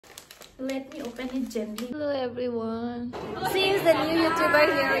Let me open it gently. Hello everyone. She is the new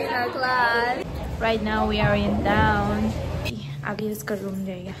YouTuber here in our class. Right now we are in town. Abhi iska room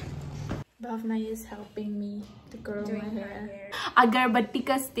jayega. Bhavna is helping me to curl my hair. Agarbatti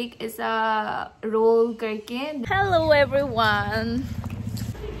ka stick is a roll karke. Hello everyone.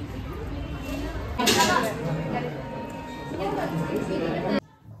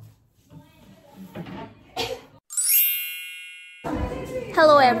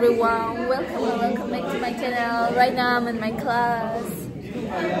 Hello everyone, welcome back to my channel. Right now I'm in my class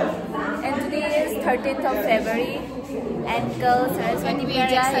and today is 13th of February and girl Saraswati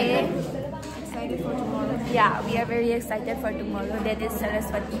Puja hai. Excited for tomorrow. Yeah, we are very excited for tomorrow. That is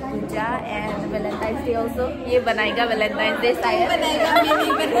Saraswati Puja and Valentine's Day also. Ye banayega Valentine's Day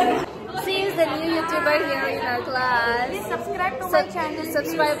sayad. She is the new YouTuber here in our class. Please subscribe to my channel.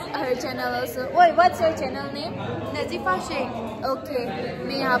 Subscribe her channel also. Wait, what's your channel name? Nazifa Sheikh. Okay,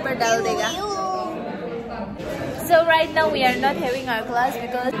 मैं यहाँ पर डाल देगा. So right now we are not having our class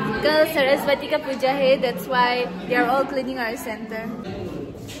because कल सरस्वती का पूजा है. That's why they are all cleaning our center.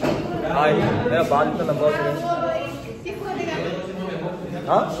 Hi, मेरा बाल तो लंबा हो गया.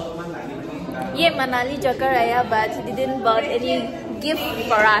 हाँ? ये मनाली जाकर आया but he didn't bought any gift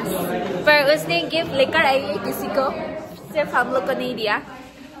for us. पर उसने gift लेकर आई है किसी को. सिर्फ हम लोग को नहीं दिया.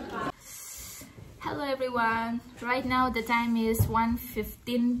 Hello everyone. Right now the time is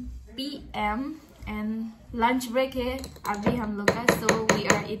 1:15 p.m. and lunch break है अभी हम लोग का. So we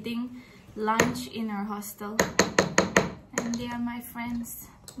are eating lunch in our hostel and they are my friends.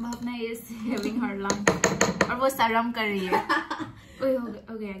 Bhavna is having her lunch और वो शर्म कर रही है. ओए हो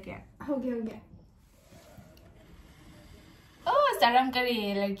गया क्या? हो गया. Oh, शर्म कर रही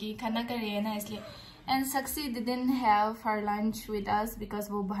है लड़की, खाना कर रही है ना इसलिए. And Sakshi didn't have her lunch with us because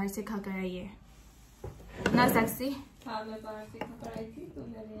वो बाहर से खा कर आई है. ना Sakshi? हाँ मैं बाहर से खा कर आई थी तो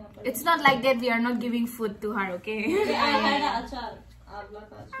मैंने यहाँ पर. It's not like that we are not giving food to her, okay? अचार, आंवला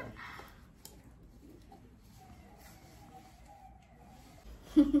का अचार.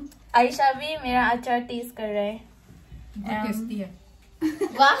 आयशा भी मेरा अचार टेस्ट कर रहा है. बहुत टेस्टी है.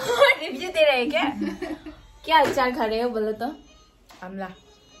 वाह, रिव्यू दे रहे हैं क्या? क्या अचार खा रहे हो बोलो तो? आंवला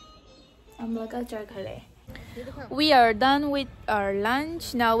का अचार खा रहे हैं. We are done with our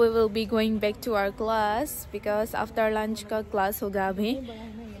lunch. Now we will be going back to our class because after lunch ka class hoga abhi.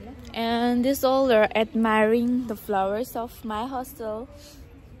 And this all are admiring the flowers of my hostel.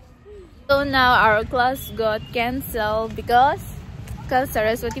 So now our class got cancelled because kal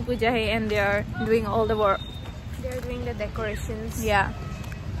Saraswati Puja hai and they are doing all the work. They are doing the decorations. Yeah.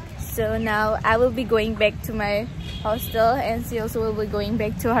 So now I will be going back to my hostel and she also will be going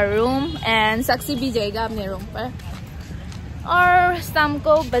back to her room and Sakshi भी जाएगा अपने room पर. और शाम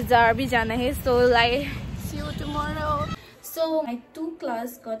को बाजार भी जाना है. So like see you tomorrow. So my 2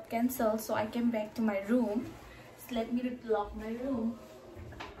 class got cancelled so I came back to my room. So let me lock my room.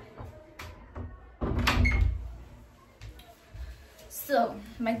 So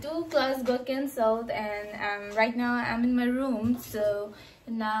my 2 class got cancelled and right now I'm in my room. So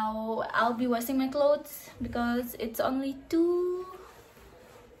now I'll be washing my clothes because it's only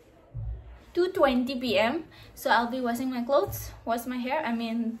 2:20 p.m. So I'll be washing my clothes, wash my hair,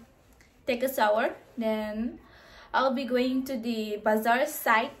 take a shower. Then I'll be going to the bazaar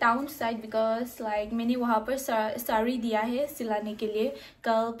side, town side because like मैंने वहाँ पर साड़ी दिया है सिलाने के लिए,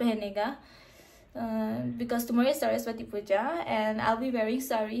 कल पहनेगा. Because tomorrow is Saraswati Puja and I'll be wearing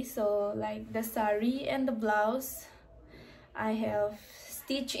sari. So like the sari and the blouse I have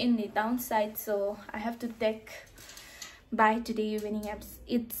stitched in the downside, so I have to take by today evening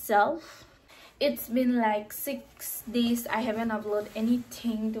itself. It's been like 6 days I haven't uploaded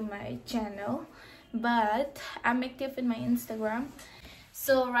anything to my channel, but I'm active in my Instagram.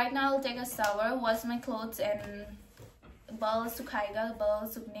 So right now I'll take a shower, wash my clothes and बाल सुखाएगा. बाल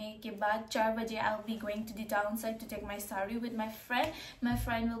सूखने के बाद 4 बजे I'll be going to the downside to take my sari with my friend. My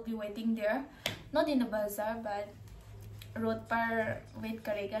friend will be waiting there, not in the bazaar but road पर wait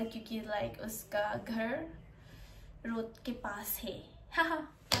करेगा क्योंकि like उसका घर रोड के पास है. Haha,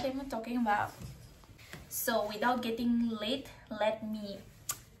 what am I talking about? So without getting late, let me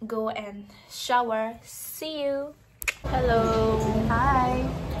go and shower. See you. Hello. Hi.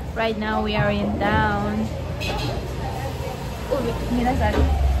 Right now we are in town. मेरा sari.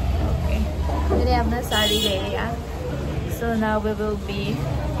 Okay. मैंने अपना साड़ी ले लिया. So now we will be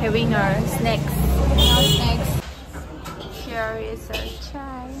having our snacks. Here is our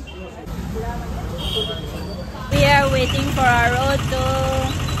chai. We are waiting for our auto.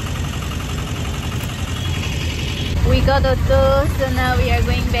 We got auto, so now we are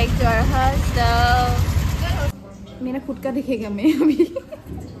going back to our hostel. मेरा खुद का दिखेगा मैं अभी.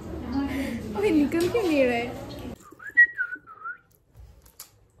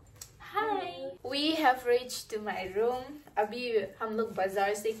 have reached to my room. अभी हम लोग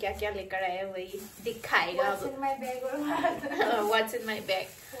बाजार से क्या क्या लेकर आए वही दिखाएगा. What's in my bag or what? What's in my bag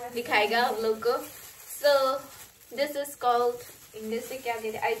दिखाएगा हम लोग को. So this is called English से क्या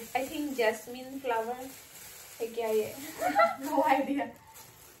कहते हैं? I think jasmine flower है क्या ये? No idea.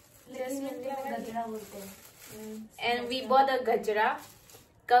 Jasmine flower गजरा बोलते हैं. And we bought a गजरा.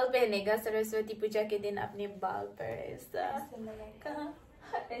 कल पहनेगा सरस्वती पूजा के दिन अपने बाल पर ऐसा. कहाँ?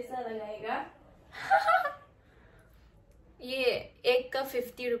 ऐसा लगाएगा. ये एक का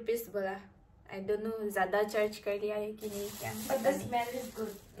 50 रुपीस बोला. I don't know ज़्यादा चार्ज कर लिया है कि नहीं क्या. But the smell is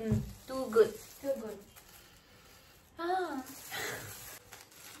good. Too good. Too good.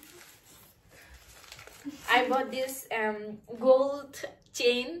 I bought this gold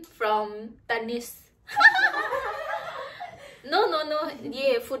chain from Tanis. No,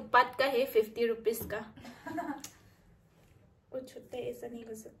 ये फुटपाथ का है 50 रुपीस का. कुछ होते ऐसा नहीं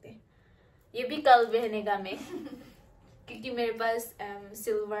हो सकते. ये भी कल पहनेगा मैं क्योंकि मेरे पास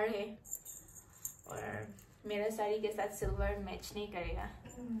सिल्वर है और मेरा साड़ी के साथ सिल्वर मैच नहीं करेगा.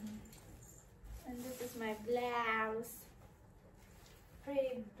 And this is my blouse.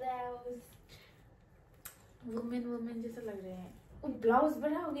 Pretty blouse. Women जैसा लग रहे हैं. वो ब्लाउज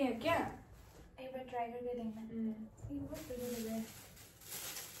बड़ा हो गया क्या? एक बार ट्राई करके देखना. ये बहुत सुंदर लग रहा है.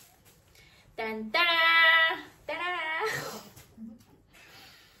 Dun, ta-da! Ta-da!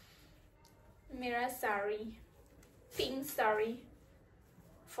 मेरा sari, pink sari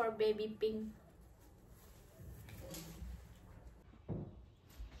for baby pink.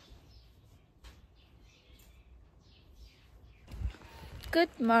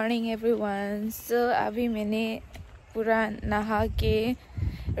 Good morning everyone. So अभी मैंने पूरा नहा के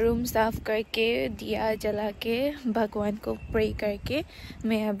रूम साफ करके दिया जला के भगवान को प्रे करके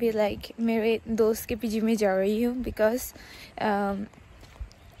मैं अभी मेरे दोस्त के पीजी में जा रही हूँ because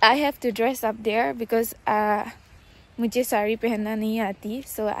I have to dress up there because मुझे साड़ी पहनना नहीं आती.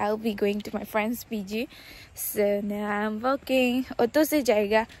 So I'll be going to my friend's PG. So now I'm walking. Auto से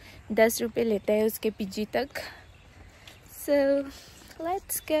जाएगा. 10 रुपये लेता है उसके PG तक. So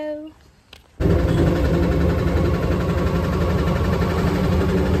let's go.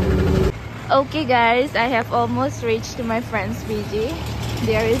 Okay guys, I have almost reached to my friend's PG.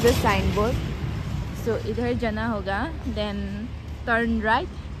 There is a signboard. So इधर जाना होगा. Then turn right.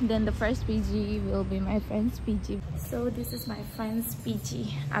 Then the first PG will be my friend's PG. So this is my friend's PG.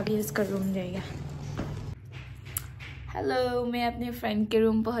 अभी उसका room जाएगा. Hello, मैं अपने friend के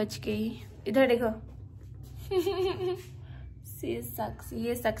room पहुंच गई. इधर देखो.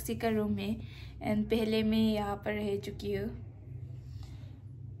 ये साक्षी का रूम है. एंड पहले मैं यहाँ पर रह चुकी हूँ.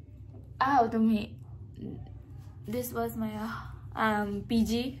 आओ तुम्हें. This was my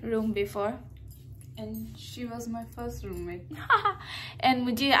PG room before. And she was my first roommate. And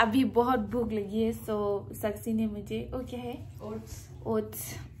मुझे अभी बहुत भूख लगी है. So साक्षी ने मुझे वो क्या है?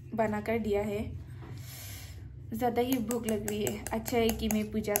 ओट्स बनाकर दिया है. ज़्यादा ही भूख लग रही है. अच्छा है कि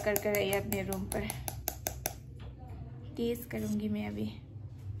मैं पूजा कर आई अपने रूम पर. टेस्ट करूँगी मैं अभी.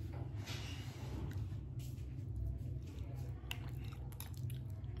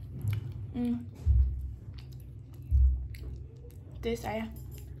 टेस्ट आया.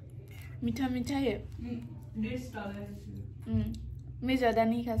 मीठा मीठा है. मैं ज़्यादा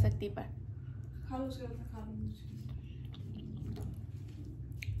नहीं खा सकती पर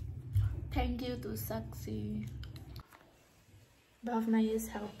thank you to Sakshi. Bhavna is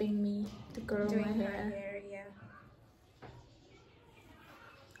helping me to curl my hair.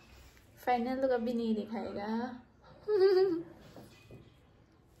 Final look अभी नहीं दिखाएगा.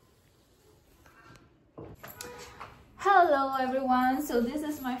 Hello everyone, so this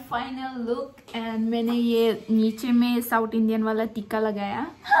is my final look and मैंने ये नीचे में साउथ इंडियन वाला टीका लगाया.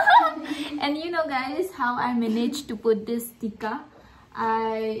 And you know guys how I managed to put this tika.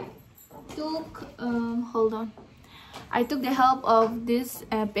 I took I took the help of this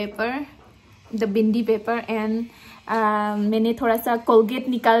paper, the bindi paper, and मैंने थोड़ा सा कोलगेट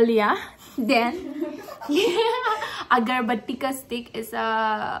निकाल लिया. Then अगरबत्ती का स्टिक ऐसा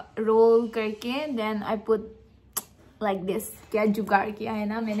रोल करके then I put like this. क्या जुगाड़ किया है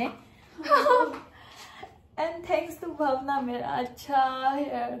ना मैंने. And thanks to भावना मेरा अच्छा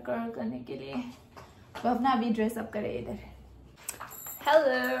हेयर कर्ल करने के लिए. भावना अभी ड्रेस अप करे इधर.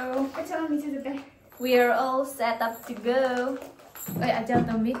 Hello. अच्छा नीचे देते हैं. We are all set up to go. Wait, आ जाओ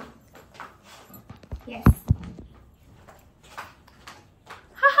तुम भी. Yes.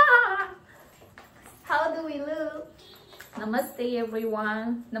 How do we look? Namaste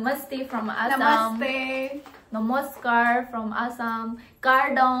everyone. Namaste from Assam. Namaste. Namaskar from Assam,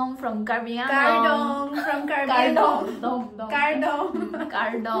 Kardong from Karbi Kardong from Kardong.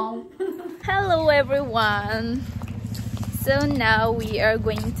 Kardong. Hello everyone. So now we are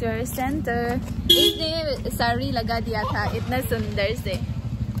going to our center. इसने साड़ी लगा दिया था, इतना सुंदर से.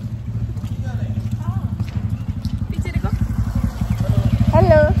 पीछे देखो.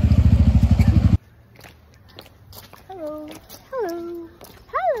 Hello. Hello. Hello.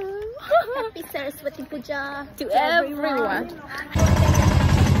 Hello. Happy Saraswati Puja to everyone.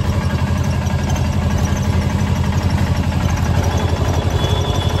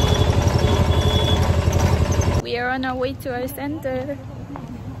 We are on our way to our center.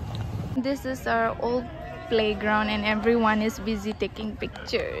 This is our old playground and everyone is busy taking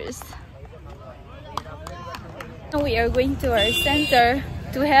pictures. We are going to our center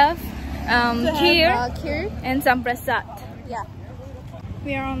to have kheer and some prasad. Yeah.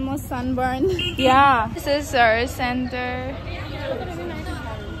 We are almost sunburned. Yeah. This is our center.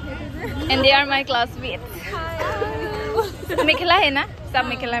 And they are my classmates. Mekhela hai na? Sab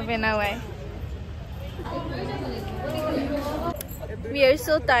mekhela pehna hua hai. We are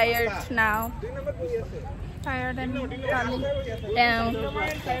so tired now. Tired and darling.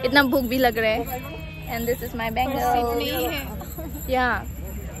 इतना भूख भी लग रहा है. And this is my bangles. Yeah.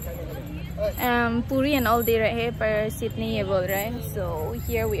 Puri and all दे रहे हैं पर sit नहीं है बोल रहा है. So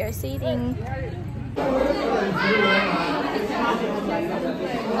here we are sitting.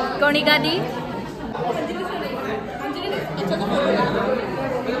 Konika di?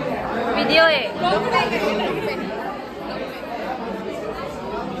 Video है.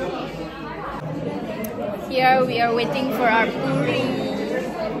 Here we are waiting for our puri.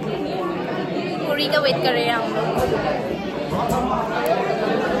 Puri का wait कर रहे हैं हम लोग.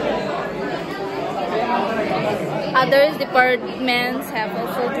 Other departments have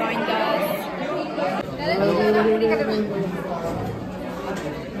also joined us.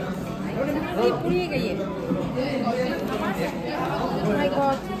 Oh my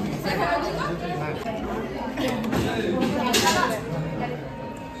god.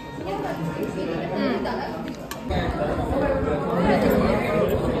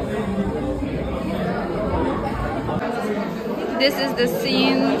 This is the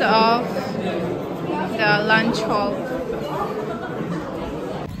scene of the lunch hall.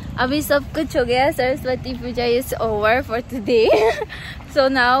 अभी सब कुछ हो गया. Saraswati Puja is over for today. So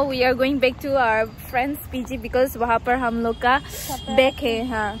now we are going back to our friend's PG because वहाँ पर हम लोग का बैग है.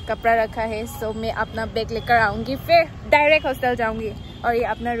 हाँ, कपड़ा रखा है. So मैं अपना बैग लेकर आऊँगी, फिर डायरेक्ट हॉस्टल जाऊँगी और ये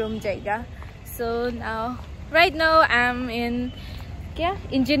अपना रूम जाएगा. So now, right now I'm in क्या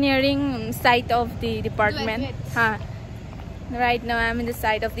engineering side of the department. हाँ. Right now I'm in the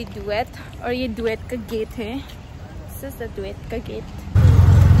side of the duet और ये duet का gate है. This is the duet का gate.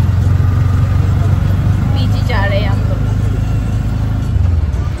 पीछे जा रहे हैं हम लोग.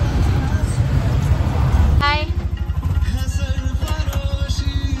 Hi.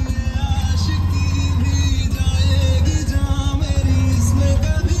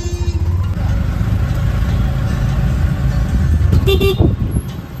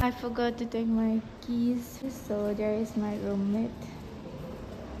 I forgot to take my keys, so there is my roommate.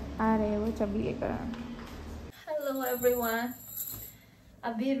 Hello everyone.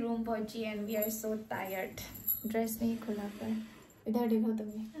 अभी room पहुंची and we are so tired. Dress नहीं खोला पर. इधर देखो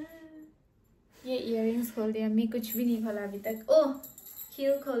तुम्हें. ये earrings खोल दिया. मैं कुछ भी नहीं खोला अभी तक. Oh,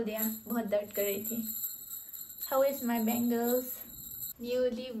 heel खोल दिया. बहुत दर्द कर रही थी. How is my bangles?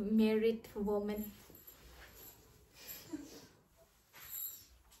 Newly married woman.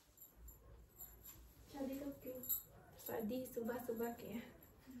 शादी सुबह सुबह किया.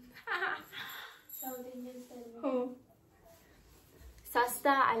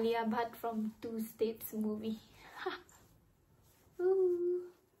 Sasta Alia Bhatt from Two States movie.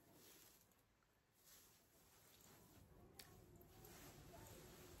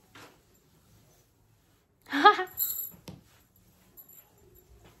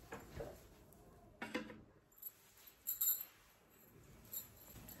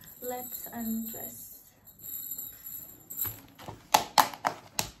 Let's undress.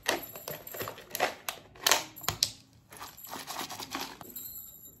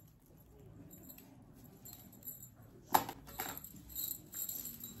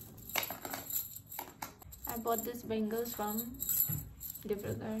 I bought these bangles from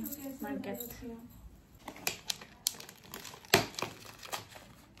Dibrugarh market.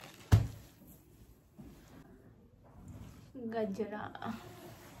 Gajra.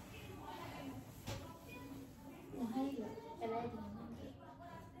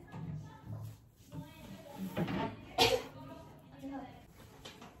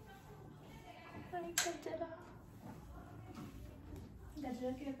 Gajra.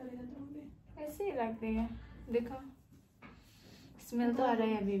 ऐसे ही लगते हैं, देखो स्मेल तो आ रहा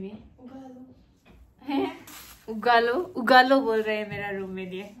है अभी भी। उगालो उगालो बोल रहे हैं मेरा रूम में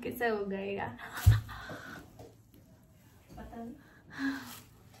लिए, कैसे उगाएगा पता नहीं।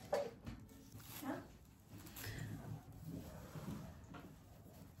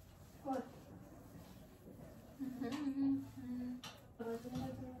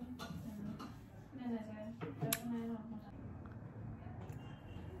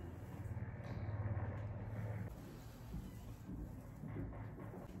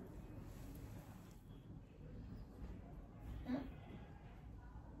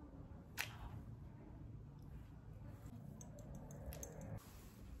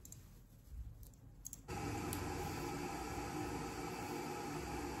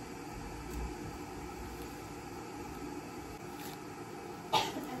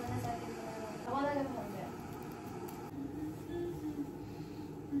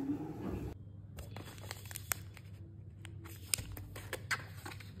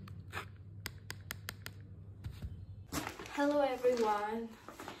 Hello everyone,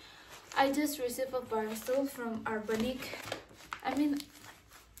 I just received a parcel from Urbanic. I mean,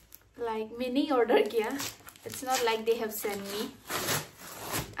 like mini order kiya. It's not like they have sent me.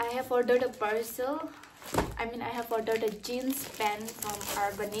 I have ordered a parcel. I mean, I have ordered a jeans pant from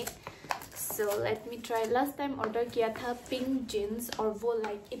Urbanic. So let me try. Last time order किया था pink jeans और वो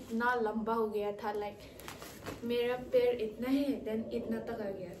like इतना लंबा हो गया था, like मेरा पैर इतना है then इतना तक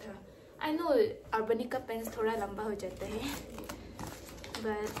आ गया था. I know Urbanic का पेंस थोड़ा लंबा हो जाता है,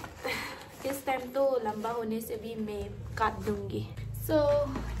 but इस टाइम तो लंबा होने से भी मैं काट दूंगी. So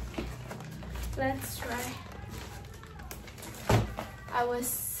let's try. I was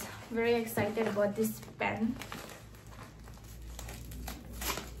very excited about this pen.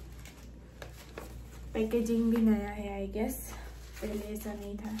 Packaging भी नया है I guess, पहले ऐसा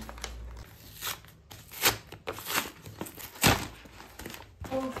नहीं था.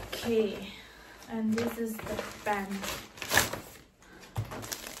 Okay, and this is the pen.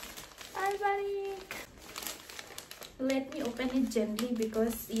 Urbanic. Let me open it gently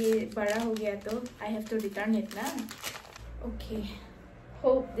because ये बड़ा हो गया तो I have to return it ना. Okay.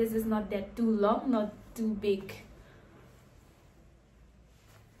 Hope this is not that too long, not too big.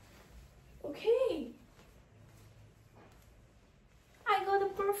 Okay. I got a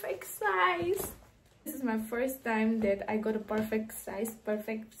perfect size. This is my first time that I got a perfect size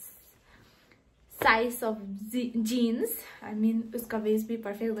of jeans. I mean, uska waist bhi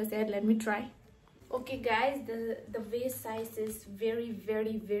perfect was there. Let me try. Okay guys, the waist size is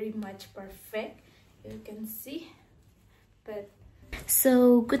very much perfect. You can see. But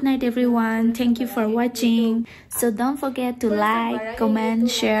so good night everyone. Thank you for watching. So don't forget to like,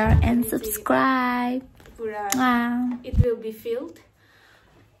 comment, share and subscribe. It will be filled.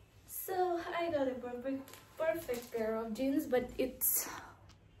 So I got a perfect pair of jeans, but it's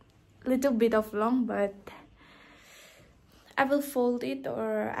a little bit of long, but I will fold it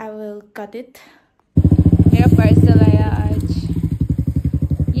or I will cut it. मेरा parcel